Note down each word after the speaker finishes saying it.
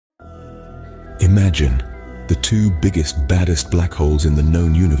Imagine the two biggest, baddest black holes in the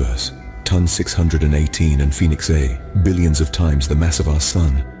known universe, Ton 618 and Phoenix A, billions of times the mass of our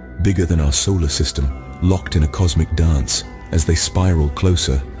sun, bigger than our solar system, locked in a cosmic dance. As they spiral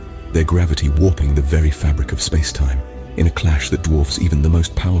closer, their gravity warping the very fabric of space-time. In a clash that dwarfs even the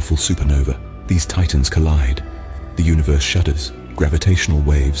most powerful supernova, these titans collide. The universe shudders. Gravitational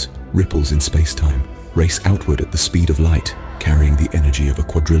waves, ripples in space-time, race outward at the speed of light, carrying the energy of a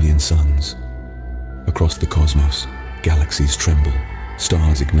quadrillion suns. Across the cosmos, galaxies tremble,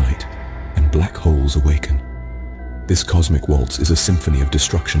 stars ignite, and black holes awaken. This cosmic waltz is a symphony of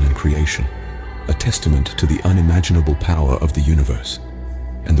destruction and creation, a testament to the unimaginable power of the universe.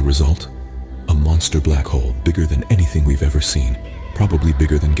 And the result? A monster black hole bigger than anything we've ever seen, probably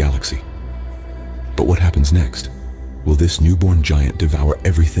bigger than galaxy. But what happens next? Will this newborn giant devour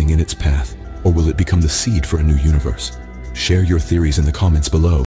everything in its path, or will it become the seed for a new universe? Share your theories in the comments below.